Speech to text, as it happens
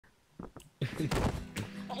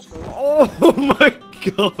Oh my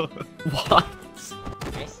god! What?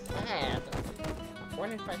 I said, what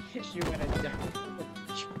if I hit you with a diamond?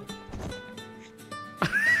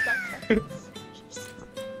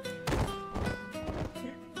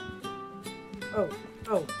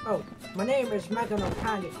 Oh, my name is Megan, I'm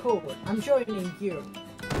kinda cool. I'm joining you.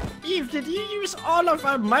 Eve, did you use all of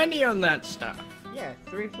our money on that stuff? Yeah,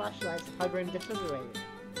 3 flashlights, hydro and defibrillator.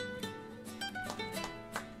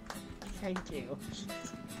 Thank you.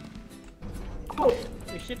 Oh,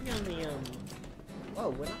 We should be on the, oh,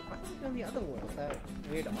 we're not on the other world, that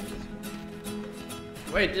weird office one.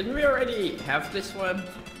 Wait, didn't we already have this one?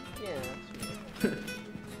 Yeah, that's weird.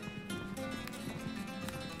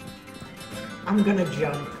 I'm gonna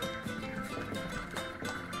jump.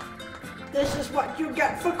 This is what you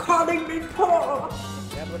get for calling me poor!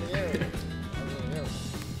 That's what it is.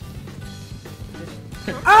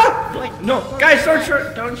 Ah! Wait, No, guys, don't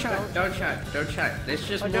shoot! Don't shot! Don't shot! Don't shot! Let's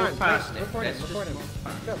just move past it. Record Let's him, just record him. move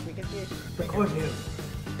past Go, we can see it. Record him.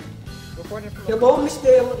 Record him from Hello,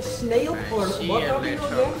 Mr. Snail, I or see what a are you little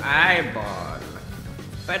again? eyeball.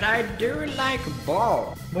 But I do like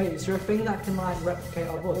ball. Wait, is there a thing that can like replicate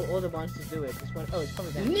our voice? all the monsters do it. This one, oh, it's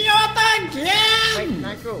probably that. Not Wait, again!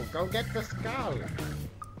 Michael, go get the skull.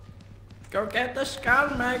 Go get the skull,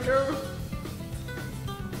 Michael.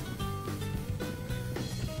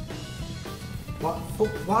 What?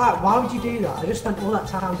 Why would you do that? I just spent all that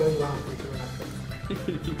time going around.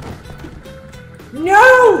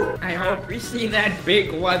 No! I hope we see that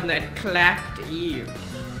big one that clapped Eve.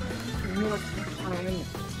 You know what's fine.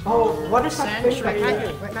 Oh, what is that thing Century. back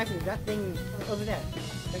there? Wait, Michael, that thing over there.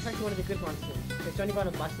 That's actually one of the good monsters. It's only got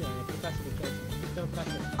a button on it. If you press it, it kills you. Don't press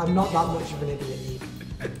it. I'm not that much of an idiot, Eve.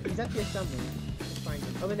 He's up here somewhere. Let's find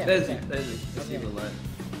him. Over there. There's over it, there. there's it. I see the light.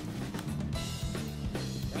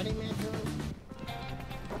 Ready, Michael?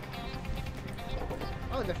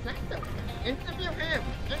 Oh, the flagstone. Interview him!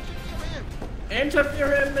 Interview him! Interview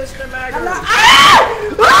him, Mr. Michael. Hello?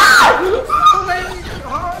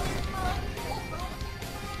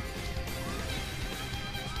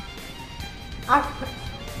 Ah!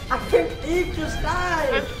 I think Eve just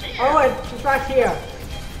died! Oh wait, she's right here.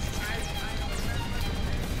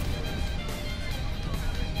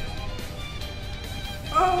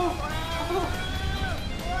 Oh!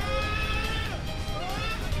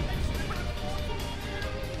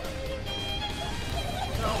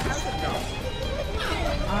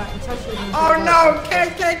 It's actually Oh no,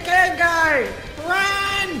 KKK guy!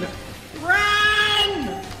 Run! Run!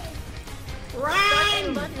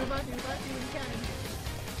 Run!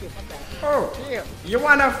 Oh, you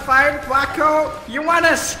wanna fight, Wacko? You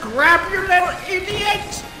wanna scrap, you little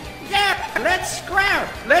idiot? Yeah, let's scrap!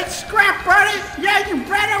 Let's scrap, buddy! Yeah, you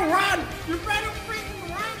better run! You better freaking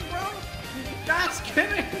run, bro! Just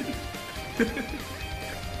kidding!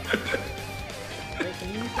 Wait, can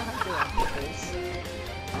you use the hunter after this?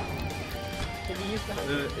 Can you use the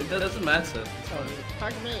hunter? It doesn't matter.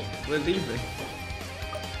 Hug me. We're leaving.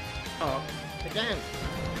 Oh. Again.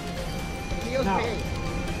 Heal No. me.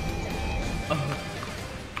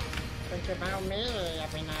 Think about me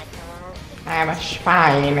every night, hello? I'm a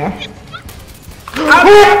spine.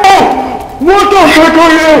 What the heck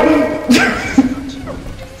are you?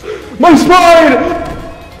 My spine!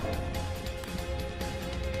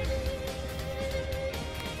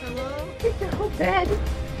 Hello? They're all dead.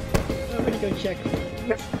 I'm gonna go check.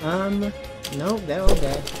 No, they're all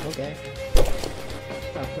dead. Okay.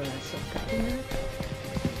 Oh, for that some cutting there.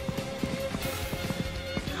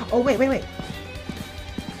 Oh, wait. I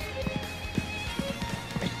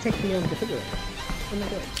should take the defibrillator. What am I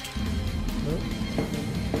doing?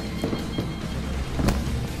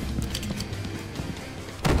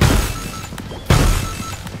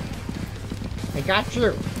 I got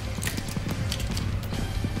you!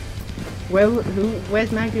 Where's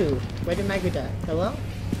Magoo? Where did Magoo die? Hello?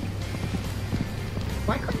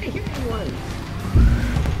 Why couldn't I hear anyone?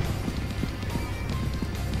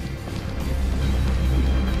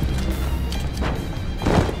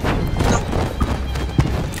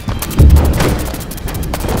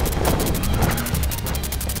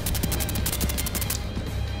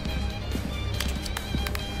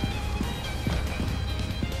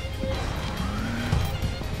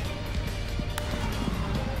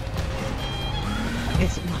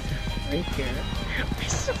 This motherfucker. I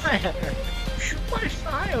swear. Why is I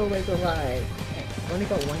always alive? Hey, I only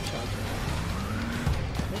got one charger.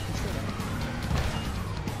 I can see that.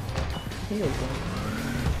 Heal one.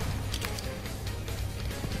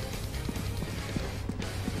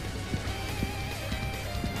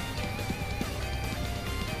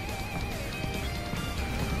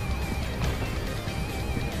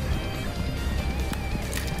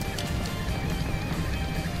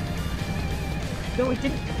 No, it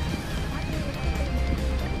didn't.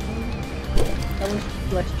 That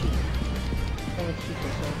one's less cheap. That one's cheaper,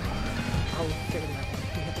 so I'll get rid of that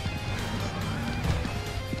one.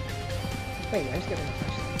 Wait, I just get rid of that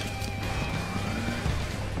first.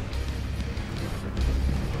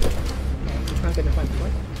 Okay, I'm gonna find the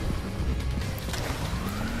one.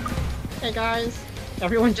 Hey guys!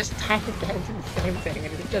 Everyone just typed into the same thing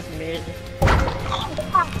and it's just me.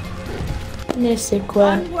 Ne c'est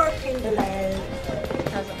quoi? I'm working today.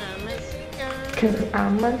 Cause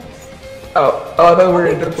I'm a... Oh, I thought we were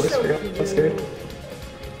in a different place. That's good.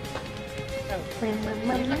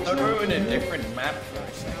 I'll ruin a different map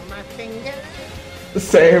first. My finger. The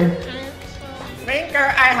same.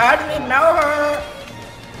 Finger, I hardly know her.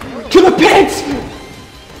 To the pits!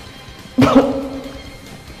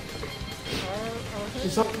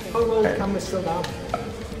 Is that the camera still down?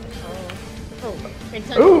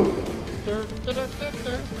 Ooh!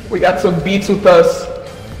 We got some beats with us.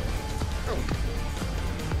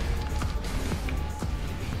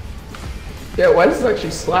 Yeah, why does it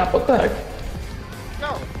actually slap? What the heck?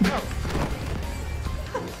 No, no.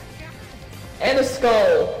 And a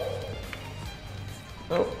skull!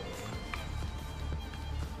 Oh.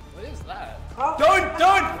 What is that? Oh.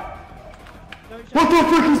 Don't! What the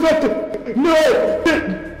frick is that? No!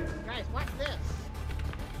 Guys, watch this.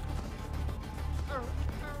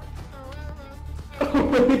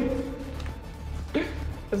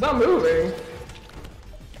 It's not moving.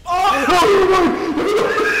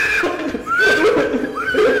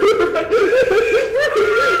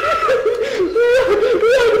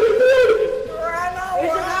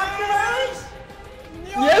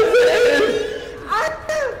 Yes, it is! I can't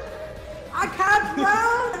run! I can't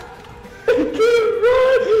run!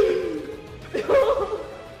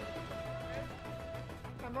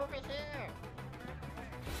 Come over here.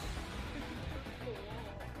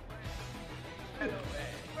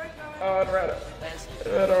 Oh, I'd rather.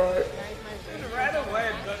 Alright. Right away,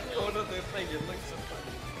 don't go to the thing, it looks so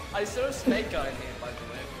funny. I saw Snake Eye here, by the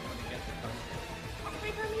way, if you want to get the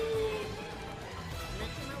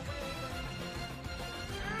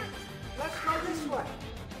Let's go this way.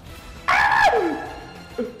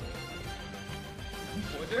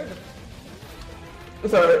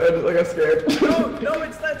 Sorry, I got scared. No,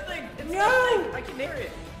 it's that thing! It's No! that thing! I can hear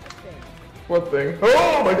it! What thing?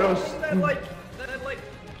 Oh my gosh! That like...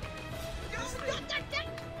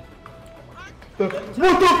 What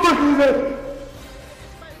the fuck is that?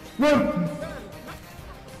 Run!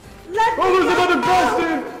 Let Oh, me there's go. another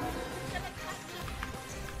bastard!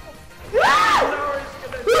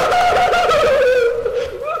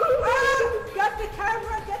 Get the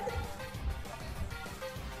camera, get the...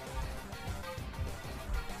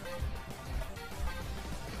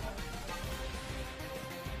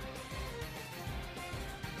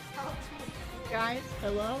 Guys,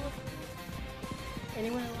 hello?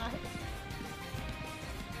 Anyone alive?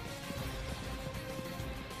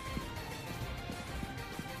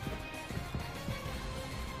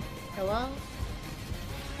 Hello?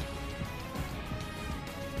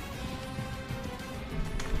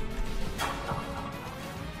 I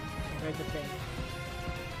heard the thing.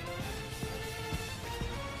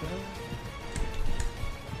 Hello?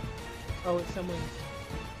 Oh, it's someone's.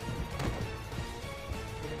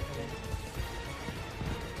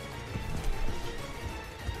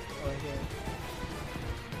 Oh, here.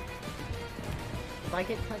 If I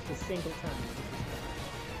get touched a single time,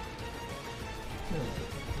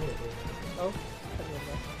 oh,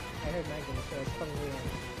 I heard Megan, so it's probably a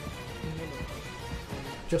minute.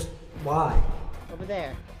 Just why? Over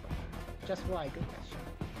there. Just why? Good question.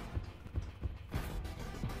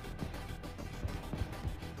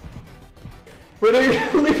 Wait, are you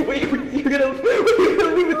gonna leave? Wait, you're gonna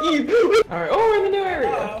leave with Eve. Alright, oh, we're in the new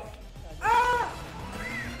area. Ah!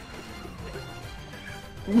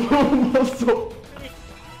 Whoa, so...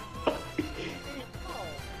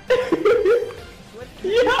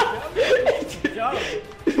 Yeah!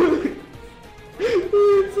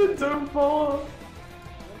 It's a dumb fall.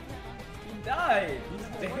 He died! He's I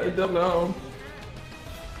dead! don't know.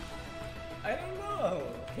 I don't know!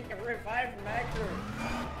 He can revive Macro!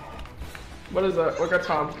 What is that? Look at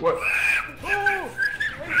Tom. What? Oh!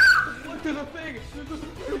 Wait! Look, there's a thing! There's a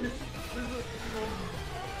thing!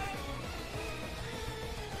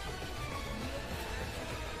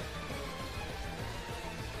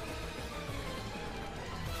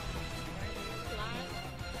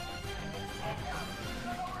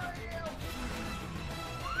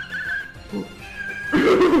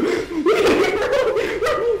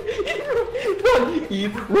 Run,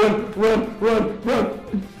 Eve! Run! Run! Run! Run!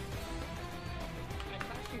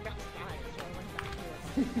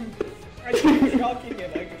 I think shot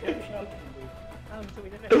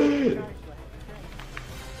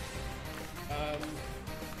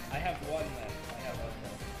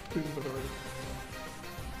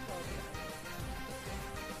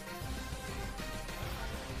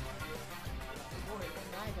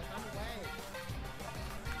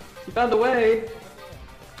You found a way.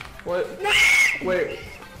 What? Wait.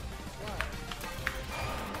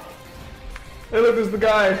 Hey, look, there's the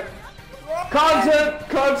guy.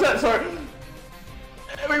 Content, sorry.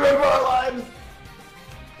 We run for our lives.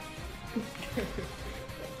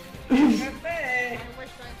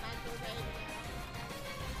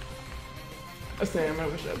 Sam, I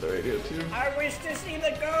wish I had the radio too. I wish to see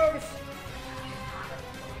the ghost.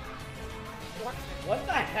 What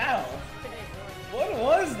the hell? What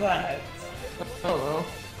was that? I don't know.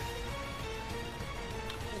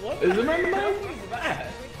 What Is the it on the hell mic? was that?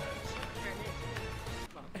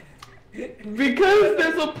 Because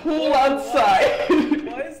there's a pool outside.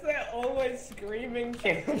 Why is there always screaming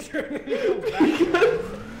children in your background?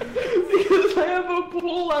 Because I have a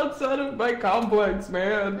pool outside of my complex,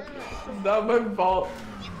 man. It's not my fault.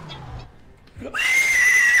 What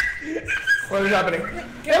is happening?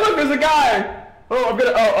 Hey, look, there's a guy! Oh, I'm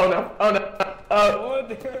gonna. Oh no.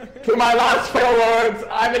 To my last final words,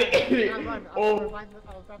 I'm an idiot. I'll revive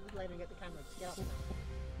it later and get the camera. Get up.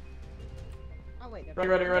 Oh wait.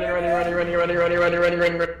 Running.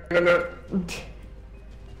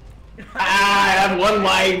 Ah, I have one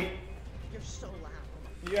life. You're so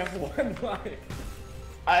loud. You have one life.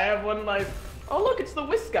 I have one life. Oh look, it's the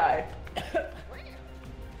whisk guy.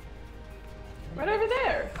 Right over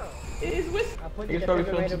there. It is whisk. I'll put I the guess probably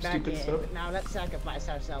film defibrillator some back stupid in. stuff. Now let's sacrifice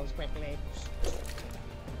ourselves quickly.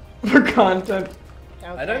 For content. Okay.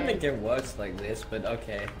 I don't think it works like this, but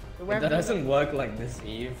okay. Whoever- It doesn't work like this,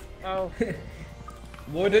 Eve. Oh.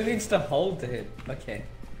 Water needs to hold it. Okay.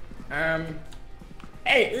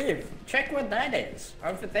 Hey, Eve, check what that is.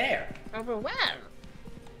 Over there. Over where?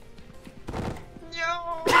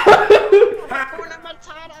 No! Hakuna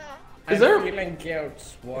Matata! Is there- I'm feeling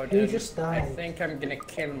guilt, Warden. He just I died. think I'm gonna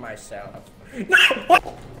kill myself. Making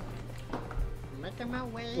my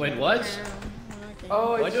way. Wait, what? down, okay.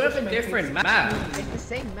 Oh, Why do you have a different map? It's the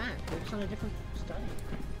same map, we're just on a different study.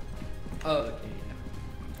 Oh, okay.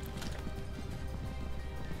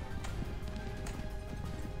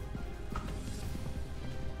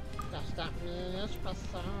 Just that means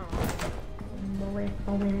passar.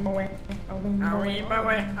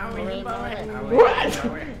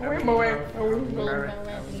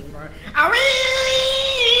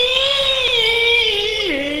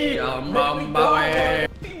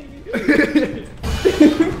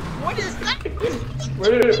 What is that?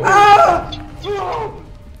 Where did it?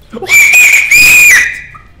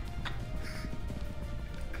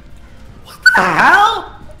 What the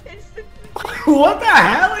hell? It's the, What the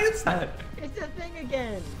hell is that? it's the thing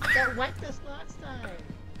again that whacked us last time.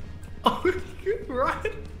 Oh, you're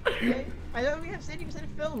right. Okay? I know we have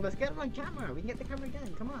 70% film, let's get it on camera. We can get the camera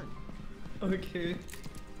again, come on. Okay.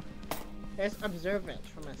 Let's observe it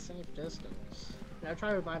from a safe distance. I'll try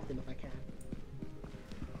to revive them if I can.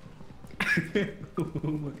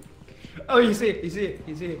 Oh, you see it, you see it,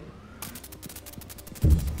 you see it.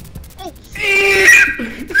 Oh!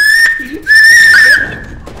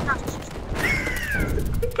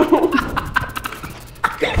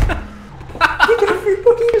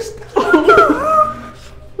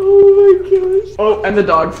 Oh my gosh. Oh, and the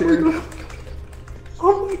dog's here.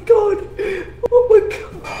 Oh my god! Oh my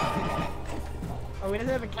god! Oh, we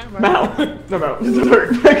doesn't have a camera. Mal. No, Mal. This is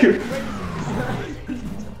hurt. Thank you.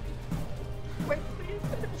 Wait, please.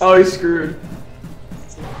 Oh, he's screwed.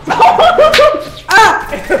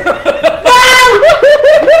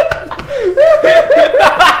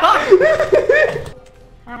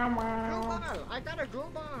 Crowbar! I got a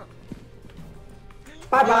crowbar!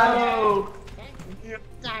 Bye bye! Oh.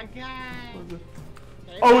 That guy!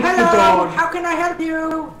 Oh, it's the Hello! dog. How can I help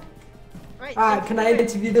you? Right, Can I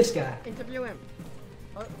interview this guy? interview him?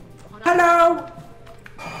 Oh, hold on. Hello?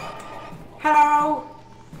 Hello?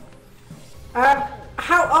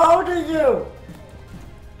 How old are you?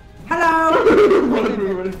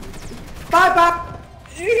 Hello? Bye bye!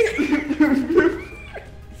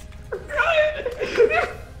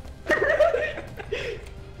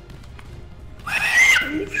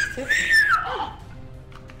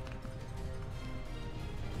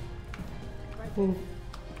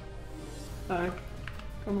 Hi.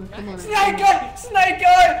 Come on, come on. Snake eye! Snake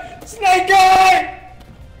eye! Snake eye!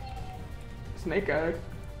 Snake eye.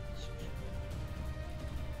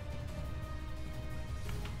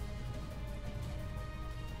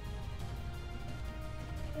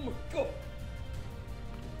 Oh my god!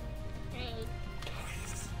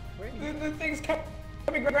 The thing's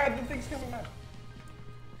coming around, the thing's coming around.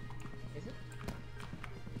 Is it?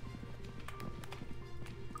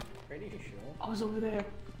 Are you sure? I was over there.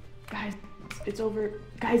 Guys, it's over.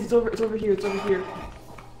 Guys, it's over. It's over here. It's over here.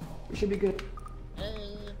 We should be good.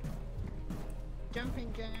 Hey.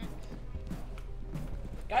 Jumping jack.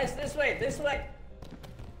 Guys, this way, this way.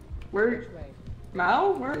 Where? Which way?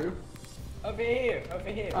 Mao? Where are you? Over here, over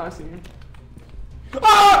here. Oh, I see you.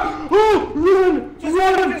 Ah! Oh, run! Just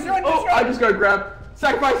run! run, just run, Oh, just run. I just got grabbed.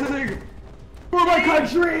 Sacrificing for my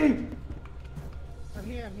country! I'm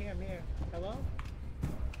here, I'm here, I'm here. Hello?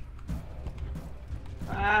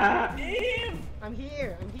 Ah! Eve! I'm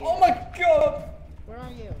here, I'm here. Oh my god! Where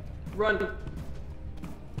are you? Run!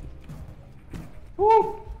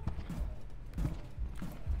 Woo!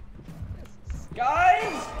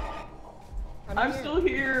 Guys! I'm here. still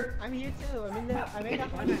here. I'm here too. I'm in the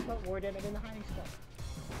hiding spot, Warden. I'm in the hiding spot.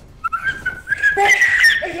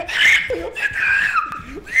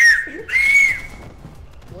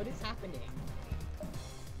 What is happening?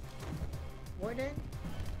 Warden?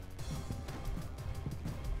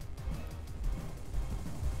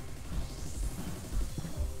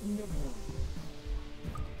 No.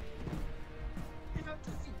 You have to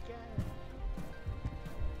see Jared.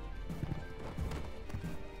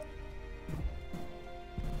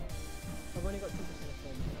 I've only got 2% of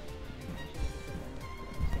phone.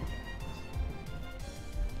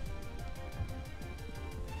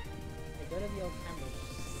 I go to the old camera.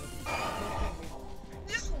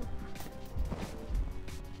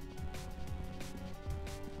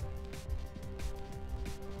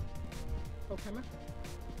 Oh, camera?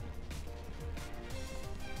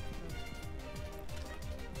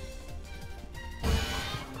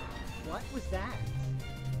 What was that?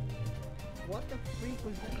 What the freak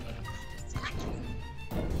was that?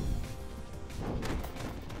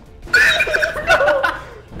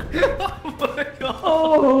 Oh my god!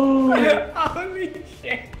 Oh! Holy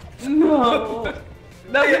shit! No!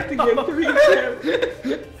 Now we have to get 3 attempts.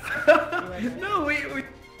 No, we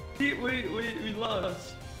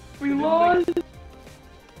lost. We lost.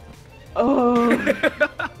 Oh!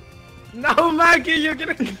 No, Maggie, you're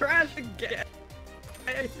gonna crash again.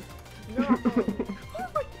 No! Oh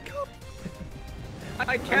my god!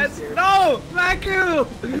 I can't. No, Maggie!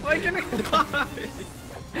 We're gonna die.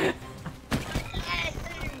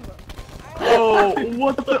 Oh,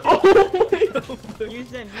 what the? Oh my god! Use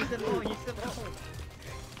them all, use them all.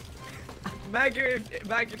 Maggie,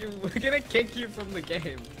 we're gonna kick you from the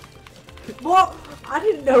game. What? I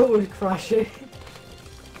didn't know it was crashing.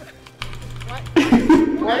 What?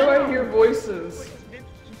 Why do I hear voices?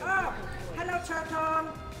 Ah! Hello, Turton!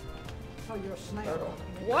 Oh, you're a snake.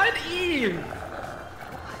 What, Eve?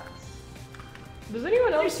 Does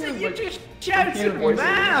anyone You else hear said you like, just computer shouted voices? Are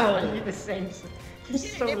wow. you the same? You're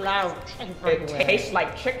so loud. It tastes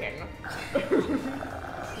like chicken.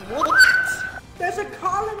 What? There's a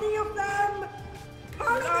colony of them!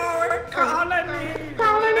 Colony! No, a colony. No,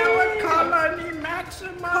 a colony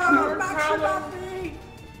maximum. Maximum!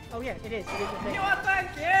 Oh yeah, it is. It is a thing. You're the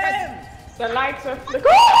game. The lights are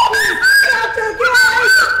flickering.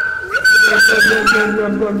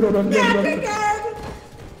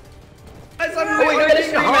 Guys, I'm Oh, wait, no,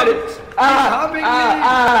 getting humped.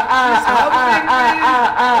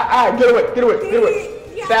 Get away, get away, get away.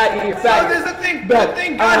 Bad, Oh, bad. there's a thing. Bad. Good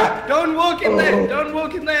thing, guys. Don't walk in there. Don't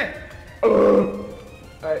walk in there.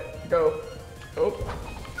 Alright, go. Oh.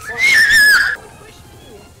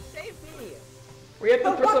 Save me! We have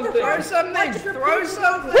to throw something. Throw something. Throw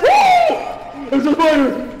something. There's a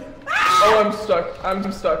fire! Oh, I'm stuck.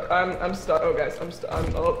 I'm stuck. I'm stuck. Oh, guys, I'm stuck.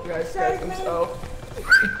 Oh, guys, I'm stuck.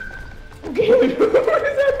 What is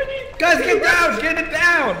happening? Guys, get down. Get it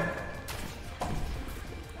down.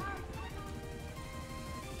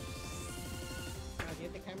 Now, do you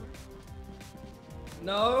have the camera?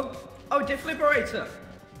 No. Oh, defibrillator.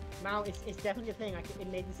 Mal, it's definitely a thing. It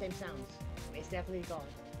made the same sounds. It's definitely gone.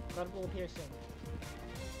 God will appear soon.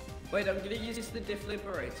 Wait, I'm gonna use the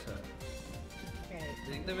defibrillator. Okay.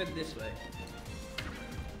 Take them in this way.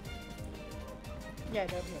 Yeah,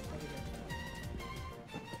 they're here.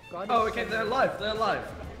 God Oh, is okay, so they're good. alive. They're alive.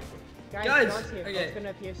 Guys, Guys, God's here. okay. God's gonna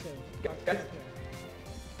appear soon. God's Guys. here.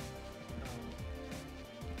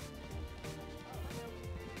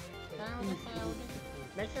 Found.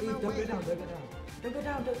 Let's Eve, don't go down, don't go down. Don't go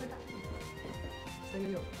down, don't go down. Stay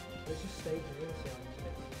here. Let's just stay here. See how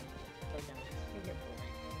it is.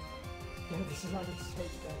 No, this is not a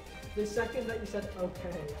safe bet. The second that you said okay,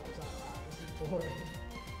 I was like, ah, this is boring.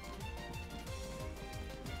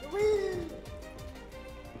 Whee!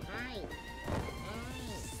 Hi.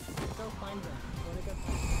 Go find them. Wanna go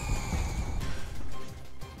find them?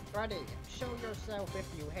 Buddy, show yourself if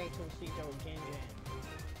you hate Tostito Gingan.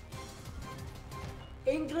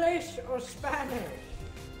 English or Spanish?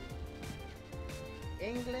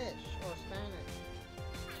 English or Spanish?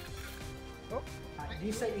 Oh,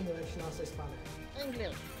 You say English and I'll say Spanish.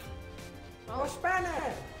 English. Oh,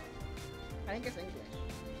 Spanish! I think it's English.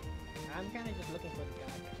 I'm kind of just looking for the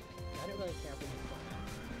guy. I don't really care if he's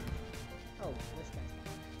Spanish. Oh, this guy's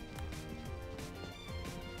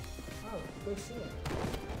Oh, go see it.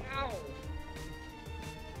 Ow!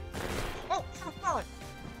 Oh, oh, oh!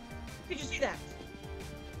 Did you see that?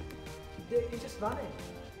 You're just running.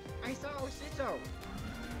 I saw Osito.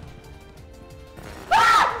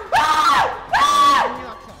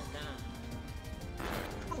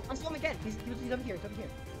 Oh, I saw him again. He's over here. He's over here.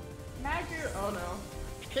 Maggie. Oh no.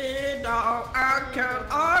 Kiddo, uncle,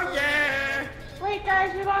 oh yeah! Wait,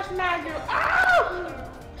 guys, we lost Maggie. Oh!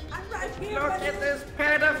 I'm right here. Look at this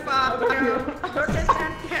pedophile! Look at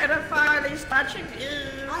that pedophile! He's touching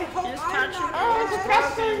you! I hope He's I'm touching not- Oh, it's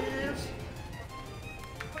disgusting.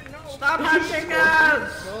 Stop touching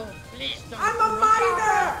us! Please don't. I'm a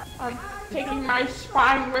minor! I'm taking my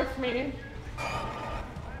spine with me.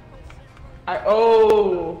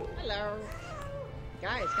 Oh. Hello.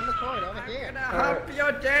 Guys, come record over I'm here. gonna hump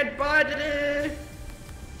your dead body!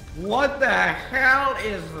 What the hell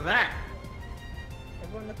is that?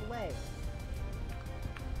 Everyone look away.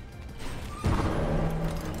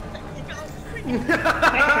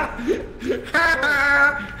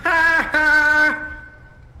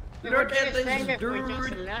 Look at this dude!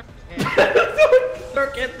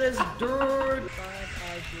 Look at this dude!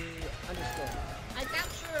 I got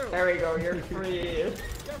you! There we go. You're free.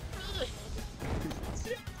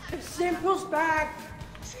 Simple's back!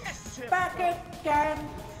 Back again!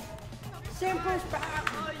 Simple's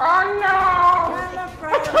back! Oh no!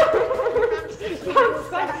 Simple's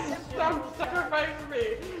back! Stop sacrificing me.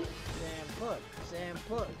 Sam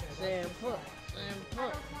put.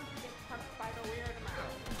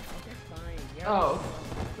 Oh.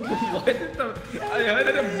 What did the... I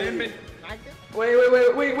heard a mimic. Wait.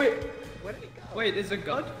 Where did it go? Wait, is it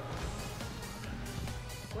God?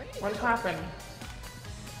 Where did it What go? happened?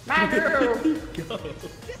 Manu!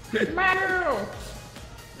 Manu!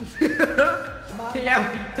 Yeah.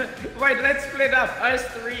 Wait, let's split up. Us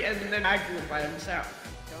three and then I group by himself.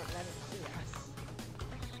 Don't let him see us.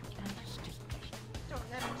 Don't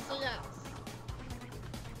let him see us.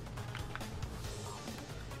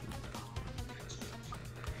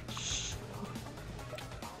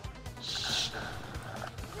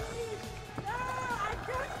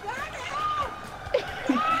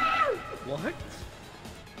 What?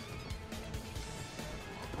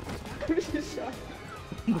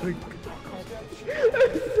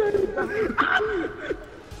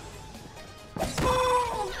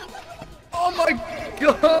 Oh my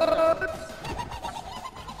god!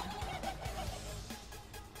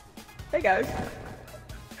 Hey guys.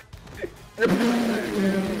 No,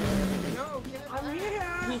 I'm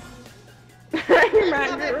here! Hey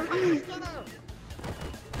Manu!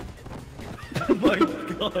 Oh my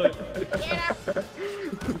god!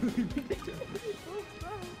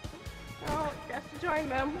 Oh, guess to join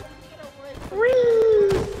them.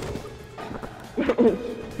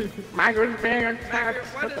 Migrant's being attacked.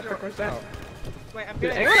 What What the is fuck was that? Wait, I'm Did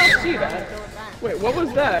gonna anyone else see that? Wait, what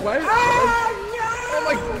was that? Why? Oh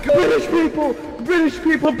my god! British people! British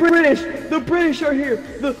people! British! The British are here!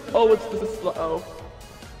 Oh, it's this. Oh.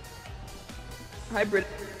 Hi,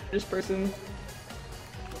 British person.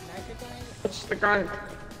 It's the guy.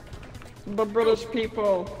 The British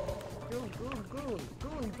people.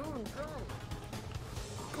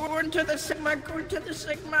 Go into the Sigma, go into the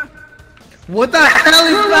Sigma! What the hell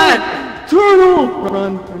is that? Turtle!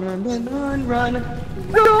 Run!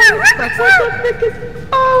 No! That's what the frick is.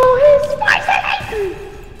 Oh, he's spicy!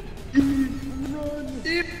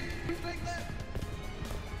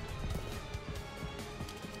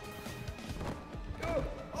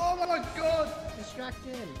 Oh my god! distract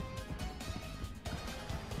him.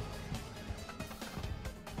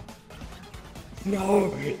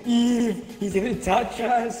 No! Eve! He's gonna touch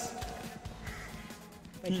us!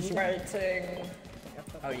 He's waiting.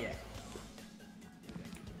 Oh yeah.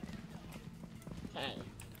 Hey.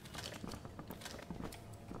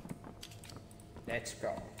 Let's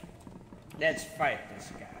go. Let's fight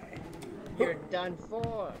this guy. You're done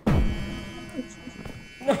for.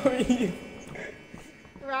 No, Eve!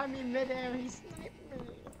 Around me midair, he sniped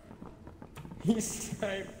me. He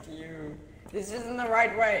sniped you. This isn't the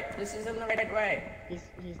right way. This isn't the right way.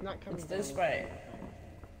 He's not coming It's down. this way.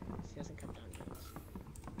 He hasn't come down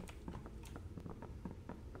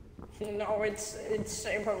yet. No, it's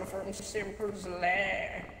Simple from Simple's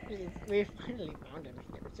lair. We finally found him.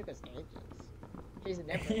 It took us ages. He's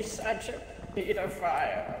never. He's such a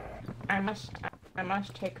pedophile. I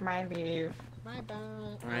must take my leave. Bye bye.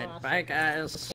 Alright, bye guys.